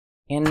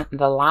In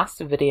the last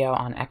video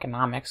on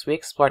economics, we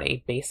explored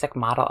a basic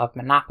model of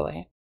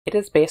monopoly. It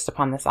is based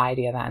upon this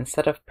idea that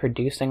instead of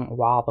producing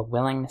while the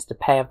willingness to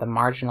pay of the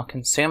marginal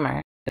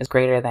consumer is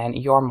greater than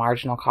your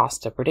marginal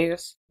cost to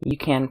produce, you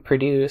can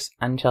produce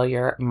until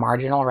your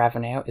marginal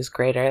revenue is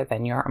greater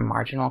than your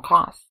marginal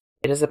cost.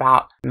 It is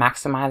about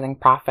maximizing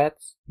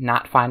profits,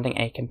 not finding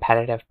a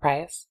competitive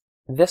price.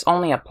 This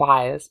only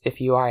applies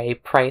if you are a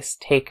price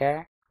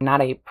taker,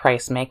 not a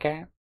price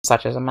maker,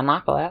 such as a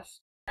monopolist.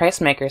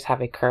 Price makers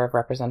have a curve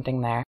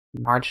representing their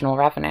marginal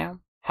revenue.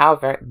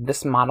 However,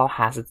 this model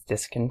has its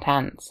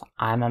discontents.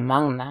 I'm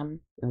among them.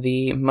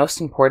 The most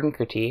important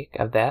critique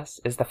of this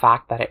is the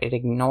fact that it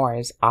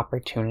ignores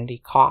opportunity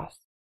cost.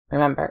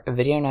 Remember,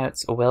 video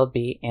notes will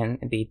be in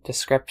the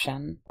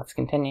description. Let's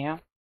continue.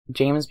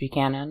 James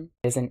Buchanan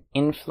is an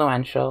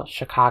influential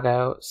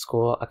Chicago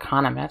school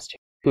economist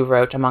who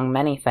wrote, among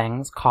many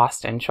things,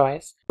 Cost and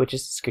Choice, which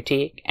is his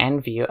critique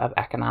and view of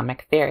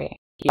economic theory.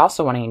 He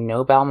also won a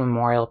Nobel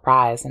Memorial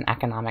Prize in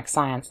Economic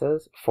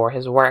Sciences for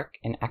his work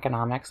in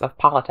economics of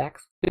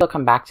politics. We'll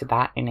come back to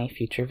that in a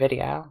future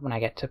video when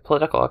I get to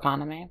political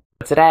economy.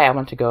 But today I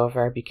want to go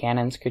over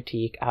Buchanan's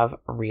critique of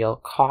real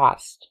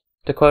cost.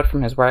 To quote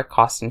from his work,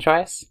 Cost and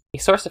Choice, a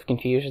source of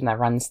confusion that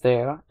runs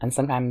through and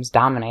sometimes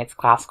dominates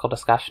classical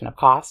discussion of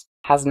cost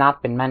has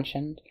not been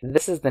mentioned.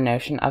 This is the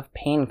notion of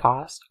pain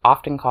cost,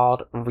 often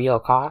called real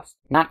cost.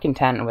 Not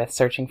content with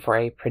searching for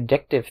a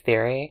predictive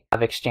theory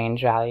of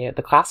exchange value,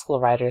 the classical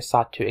writers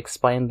sought to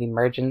explain the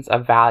emergence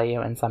of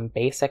value in some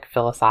basic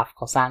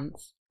philosophical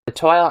sense. The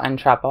toil and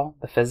trouble,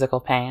 the physical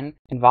pain,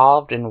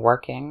 involved in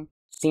working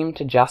seemed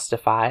to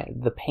justify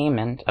the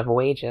payment of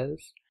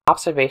wages.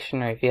 Observation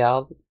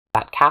revealed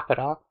that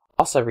capital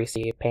also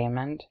received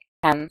payment.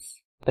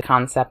 Hence, the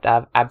concept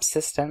of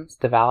absistence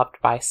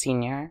developed by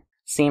Senior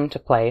seemed to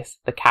place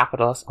the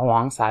capitalist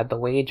alongside the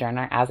wage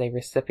earner as a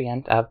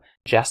recipient of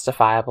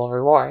justifiable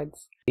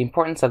rewards. The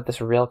importance of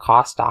this real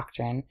cost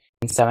doctrine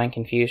in sowing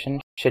confusion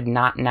should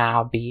not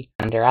now be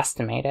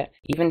underestimated.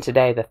 Even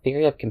today, the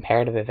theory of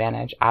comparative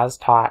advantage, as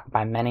taught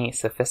by many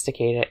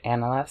sophisticated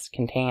analysts,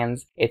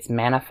 contains its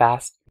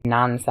manifest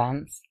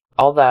nonsense.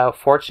 Although,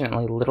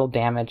 fortunately, little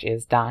damage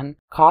is done,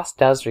 cost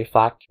does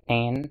reflect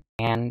pain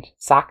and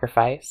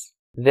sacrifice.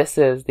 This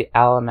is the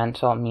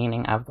elemental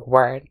meaning of the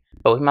word,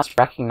 but we must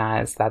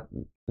recognize that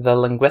the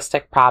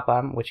linguistic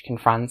problem which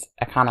confronts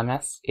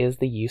economists is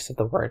the use of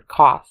the word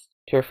cost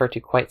to refer to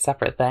quite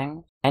separate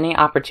things. Any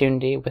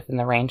opportunity within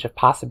the range of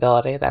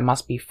possibility that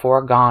must be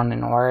foregone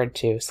in order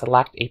to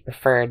select a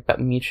preferred but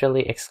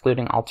mutually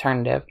excluding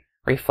alternative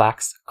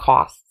reflects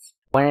costs.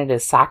 When it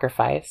is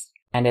sacrificed,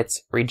 and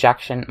its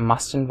rejection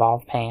must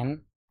involve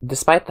pain,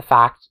 despite the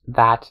fact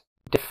that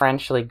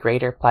differentially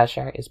greater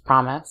pleasure is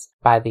promised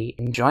by the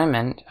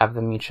enjoyment of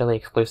the mutually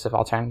exclusive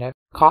alternative,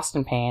 cost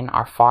and pain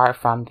are far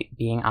from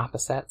being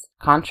opposites.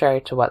 Contrary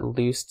to what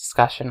loose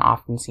discussion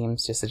often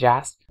seems to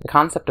suggest, the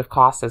concept of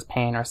cost as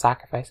pain or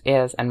sacrifice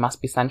is and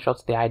must be central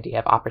to the idea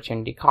of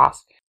opportunity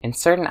cost. In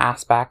certain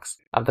aspects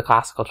of the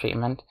classical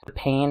treatment, the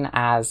pain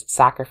as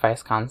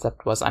sacrifice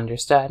concept was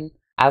understood.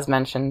 As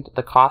mentioned,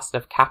 the cost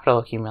of capital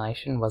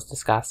accumulation was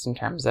discussed in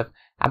terms of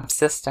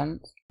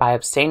absistence. By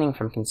abstaining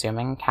from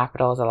consuming,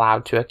 capital is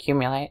allowed to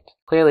accumulate.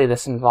 Clearly,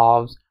 this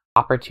involves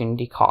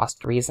opportunity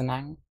cost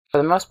reasoning. For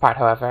the most part,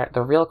 however,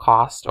 the real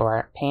cost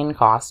or pain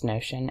cost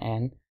notion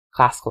in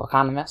classical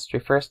economists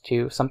refers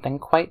to something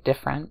quite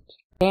different.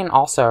 Pain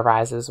also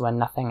arises when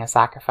nothing is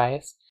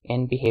sacrificed.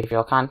 In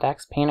behavioral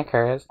context, pain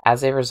occurs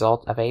as a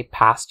result of a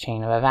past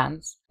chain of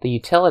events. The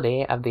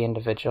utility of the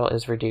individual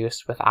is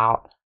reduced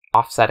without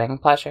offsetting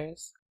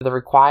pleasures. The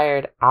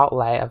required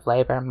outlay of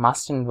labor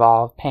must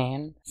involve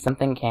pain.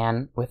 Something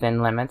can,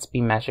 within limits, be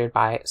measured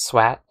by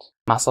sweat,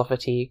 muscle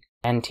fatigue,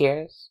 and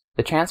tears.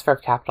 The transfer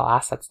of capital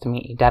assets to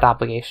meet a debt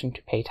obligation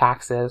to pay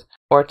taxes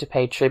or to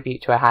pay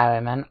tribute to a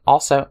highwayman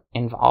also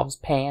involves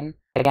pain.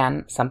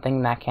 Again,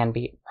 something that can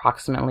be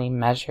approximately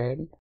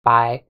measured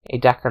by a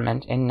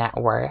decrement in net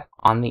worth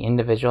on the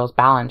individual's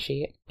balance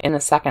sheet. In the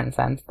second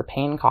sense, the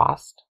pain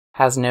cost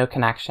has no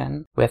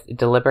connection with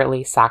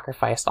deliberately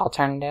sacrificed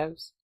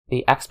alternatives.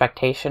 The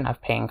expectation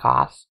of pain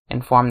costs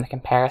inform the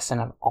comparison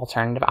of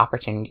alternative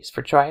opportunities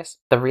for choice.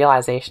 The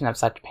realization of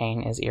such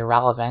pain is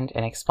irrelevant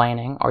in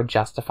explaining or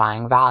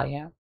justifying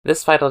value.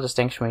 This vital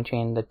distinction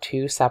between the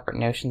two separate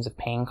notions of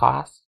pain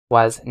costs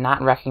was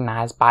not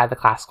recognized by the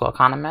classical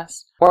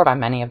economists or by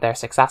many of their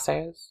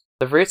successors.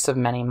 The roots of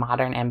many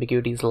modern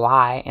ambiguities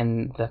lie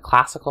in the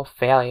classical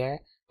failure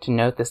to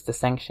note this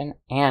distinction,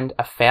 and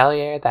a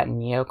failure that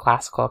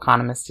neoclassical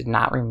economists did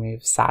not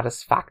remove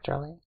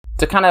satisfactorily.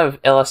 To kind of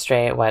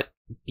illustrate what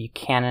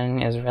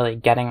Buchanan is really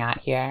getting at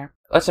here,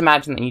 let's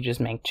imagine that you just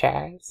make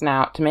chairs.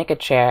 Now, to make a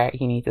chair,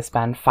 you need to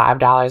spend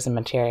 $5 in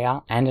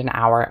material and an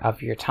hour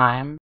of your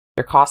time.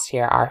 Your costs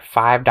here are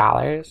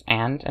 $5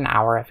 and an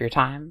hour of your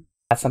time.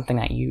 That's something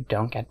that you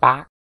don't get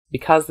back,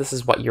 because this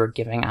is what you're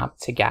giving up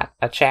to get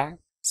a chair.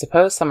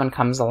 Suppose someone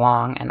comes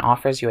along and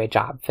offers you a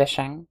job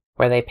fishing,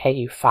 where they pay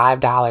you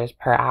 $5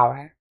 per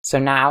hour. So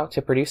now,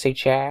 to produce a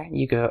chair,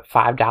 you give up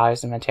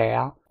 $5 in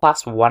material,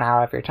 plus 1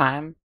 hour of your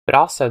time. but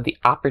also the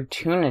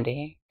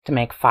opportunity to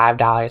make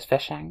 $5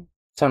 fishing.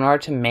 So in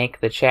order to make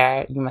the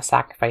chair, you must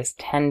sacrifice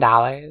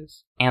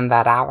 $10 and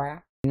that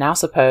hour. Now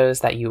suppose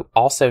that you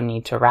also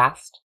need to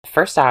rest. The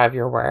first hour of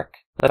your work,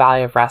 the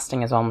value of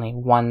resting is only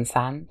 1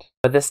 cent,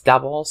 but this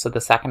doubles, so the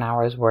second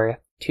hour is worth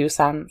 2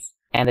 cents,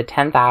 and the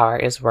 10th hour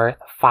is worth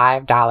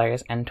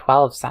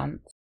 $5.12.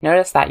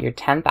 Notice that your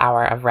 10th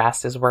hour of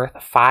rest is worth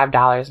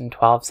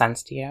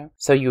 $5.12 to you,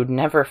 so you would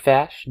never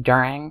fish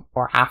during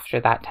or after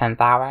that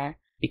 10th hour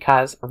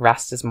because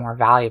rest is more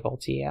valuable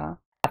to you.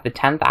 At the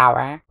 10th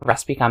hour,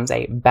 rest becomes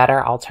a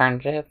better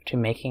alternative to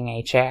making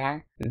a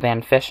chair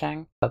than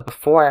fishing, but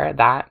before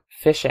that,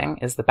 fishing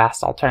is the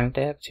best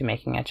alternative to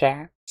making a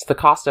chair. So the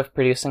cost of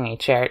producing a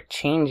chair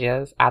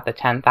changes at the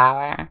 10th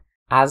hour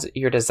as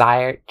your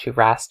desire to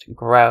rest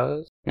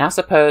grows. Now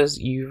suppose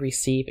you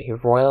receive a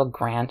royal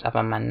grant of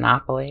a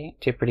monopoly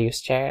to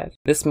produce chairs.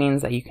 This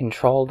means that you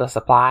control the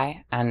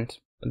supply and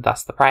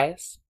thus the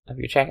price of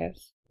your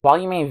chairs. While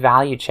you may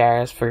value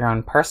chairs for your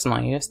own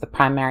personal use, the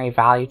primary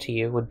value to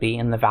you would be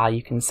in the value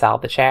you can sell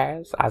the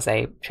chairs as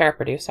a chair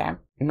producer.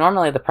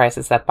 Normally the price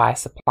is set by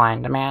supply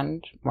and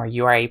demand, where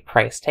you are a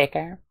price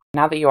taker.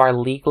 Now that you are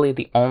legally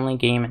the only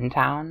game in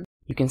town,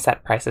 you can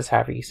set prices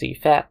however you see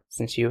fit,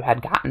 since you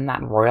had gotten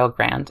that royal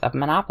grant of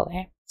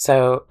monopoly.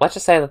 So let's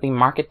just say that the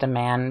market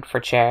demand for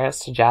chairs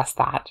suggests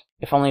that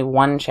if only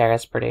one chair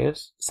is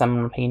produced,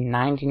 someone will pay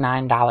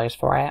 $99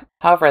 for it.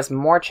 However, as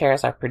more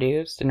chairs are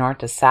produced, in order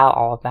to sell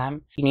all of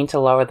them, you need to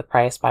lower the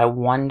price by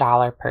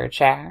 $1 per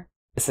chair.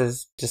 This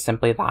is just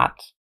simply that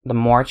the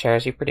more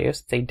chairs you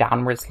produce, it's a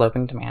downward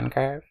sloping demand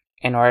curve.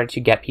 In order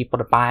to get people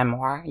to buy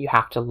more, you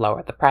have to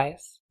lower the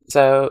price.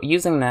 So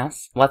using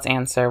this, let's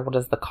answer what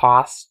is the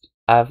cost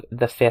of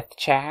the 5th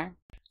chair.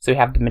 So we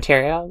have the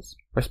materials.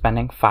 We're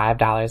spending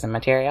 $5 in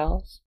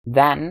materials.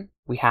 Then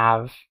we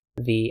have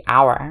the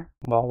hour.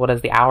 Well, what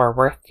is the hour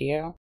worth to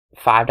you?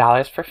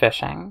 $5 for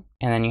fishing.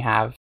 And then you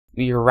have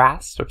your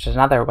rest, which is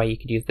another way you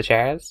could use the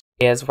chairs,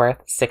 is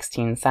worth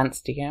 16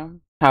 cents to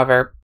you.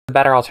 However, the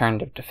better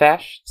alternative to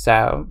fish,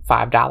 so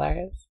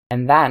 $5.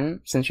 And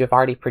then, since you've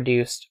already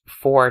produced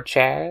 4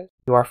 chairs,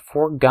 you are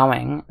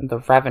foregoing the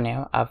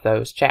revenue of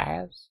those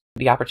chairs.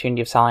 The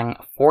opportunity of selling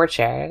 4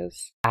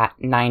 chairs at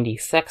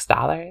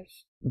 $96.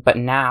 But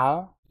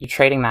now, you're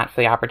trading that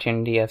for the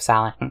opportunity of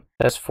selling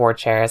those 4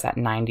 chairs at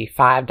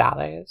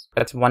 $95.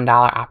 That's $1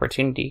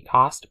 opportunity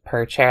cost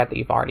per chair that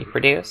you've already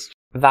produced.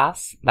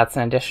 Thus, that's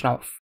an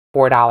additional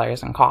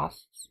 $4 in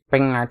costs,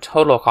 bringing our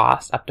total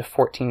cost up to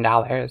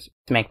 $14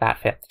 to make that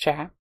 5th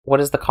chair. What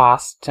is the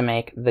cost to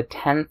make the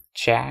 10th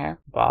chair?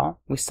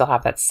 Well, we still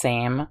have that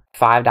same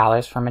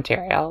 $5 for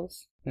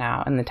materials.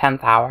 Now, in the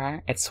 10th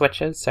hour, it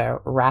switches,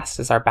 so rest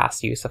is our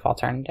best use of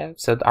alternative.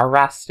 So our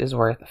rest is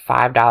worth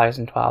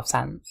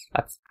 $5.12.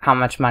 That's how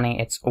much money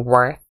it's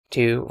worth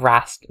to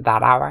rest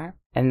that hour.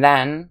 And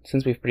then,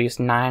 since we've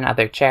produced 9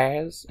 other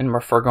chairs, and we're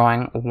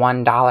foregoing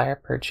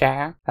 $1 per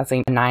chair, that's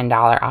a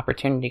 $9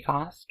 opportunity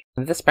cost.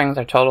 This brings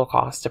our total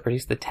cost to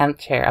produce the 10th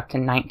chair up to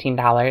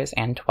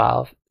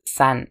 $19.12.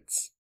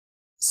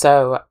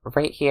 So,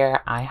 right here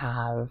I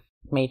have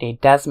made a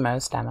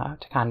Desmos demo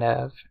to kind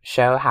of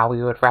show how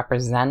we would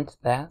represent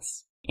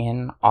this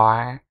in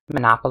our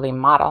monopoly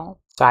model.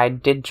 So I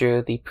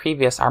drew the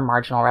previous, our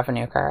marginal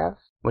revenue curve,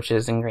 which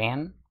is in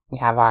green. We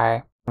have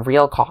our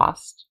real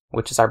cost,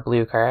 which is our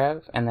blue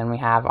curve, and then we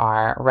have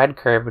our red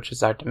curve, which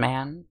is our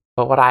demand.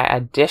 But what I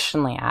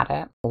additionally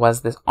added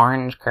was this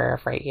orange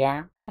curve right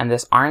here. And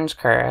this orange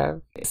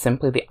curve is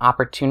simply the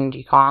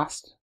opportunity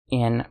cost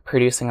in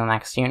producing the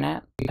next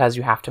unit, because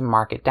you have to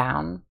mark it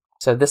down.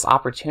 So this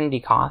opportunity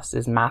cost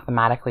is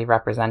mathematically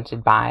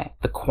represented by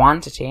the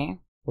quantity,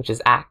 which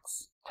is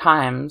X,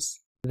 times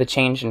the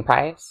change in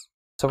price.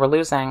 So we're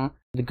losing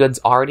the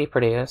goods already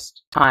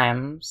produced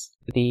times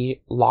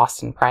the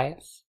loss in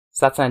price.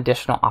 So that's an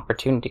additional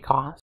opportunity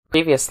cost.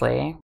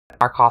 Previously,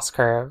 our cost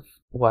curve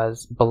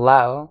was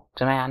below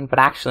demand, but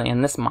actually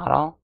in this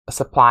model,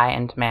 supply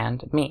and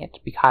demand meet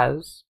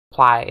because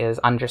supply is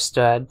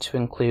understood to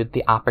include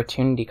the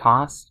opportunity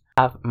cost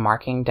of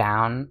marking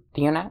down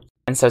the unit.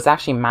 And so it's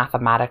actually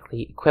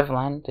mathematically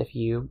equivalent if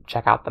you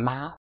check out the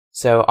math.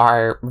 So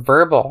our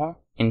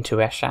verbal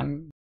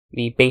intuition,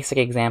 the basic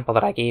example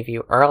that I gave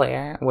you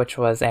earlier, which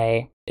was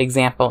an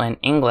example in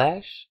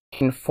English,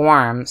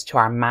 conforms to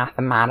our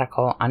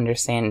mathematical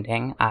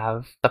understanding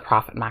of the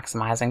profit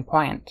maximizing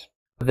point.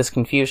 This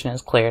confusion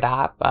is cleared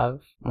up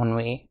of when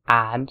we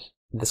add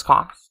this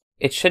cost.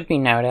 It should be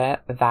noted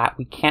that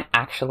we can't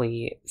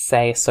actually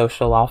say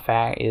social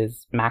welfare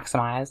is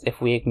maximized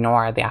if we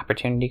ignore the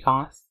opportunity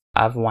cost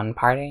of one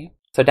party.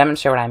 So to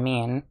demonstrate what I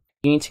mean,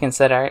 you need to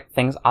consider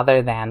things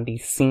other than the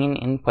seen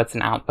inputs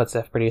and outputs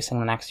of producing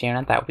the next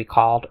unit that would be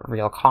called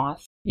real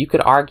cost. You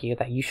could argue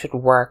that you should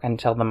work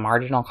until the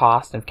marginal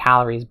cost of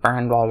calories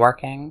burned while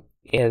working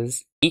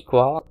is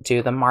equal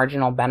to the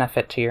marginal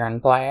benefit to your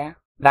employer.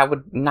 That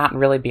would not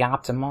really be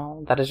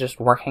optimal. That is just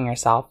working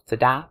yourself to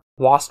death.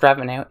 Lost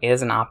revenue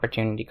is an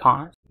opportunity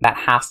cost that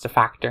has to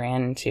factor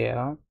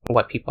into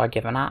what people are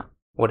giving up,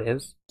 what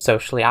is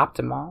socially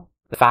optimal.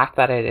 The fact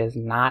that it is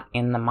not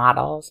in the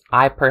models,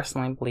 I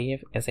personally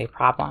believe, is a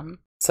problem.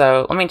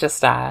 So let me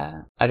just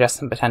address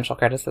some potential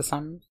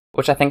criticisms,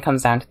 which I think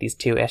comes down to these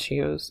two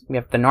issues. We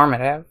have the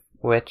normative,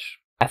 which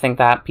I think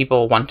that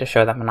people want to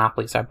show that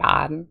monopolies are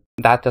bad.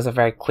 That does a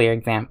very clear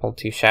example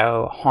to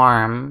show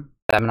harm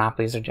that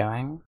monopolies are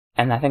doing.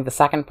 And I think the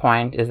second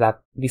point is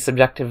that the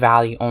subjective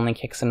value only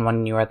kicks in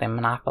when you are the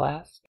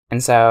monopolist.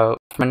 And so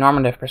from a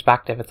normative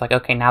perspective, it's like,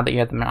 okay, now that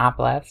you're the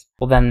monopolist,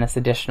 well then this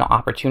additional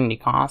opportunity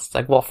cost,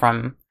 like, well,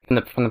 from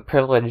the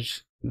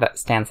privilege that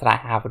stance that I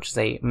have, which is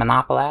a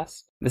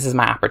monopolist, this is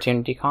my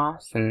opportunity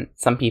cost. And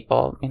some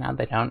people,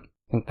 they don't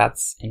think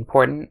that's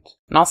important.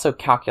 And also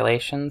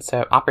calculations.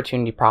 So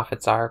opportunity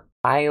profits are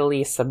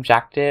highly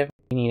subjective.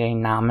 You need a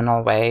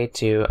nominal way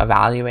to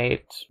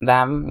evaluate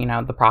them,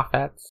 the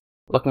profits.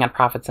 Looking at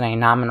profits in a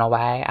nominal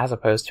way as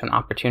opposed to an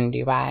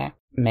opportunity way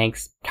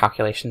makes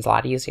calculations a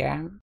lot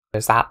easier.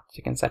 There's that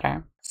to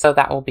consider. So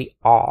that will be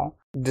all.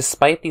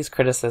 Despite these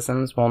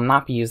criticisms, we'll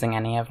not be using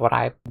any of what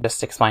I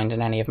just explained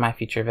in any of my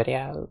future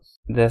videos.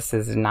 This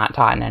is not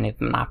taught in any of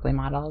the monopoly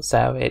models,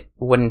 so it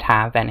wouldn't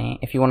have any.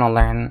 If you want to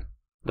learn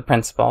the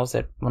principles,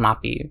 it will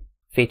not be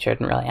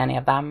featured in really any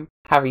of them.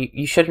 However,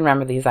 you should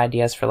remember these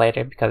ideas for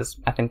later because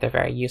I think they're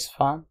very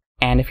useful.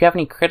 And if you have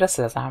any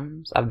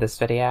criticisms of this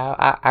video,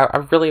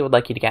 I really would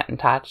like you to get in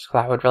touch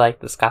because I would really like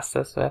to discuss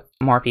this with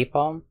more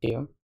people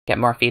to get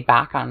more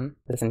feedback on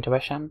this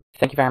intuition.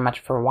 Thank you very much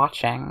for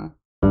watching.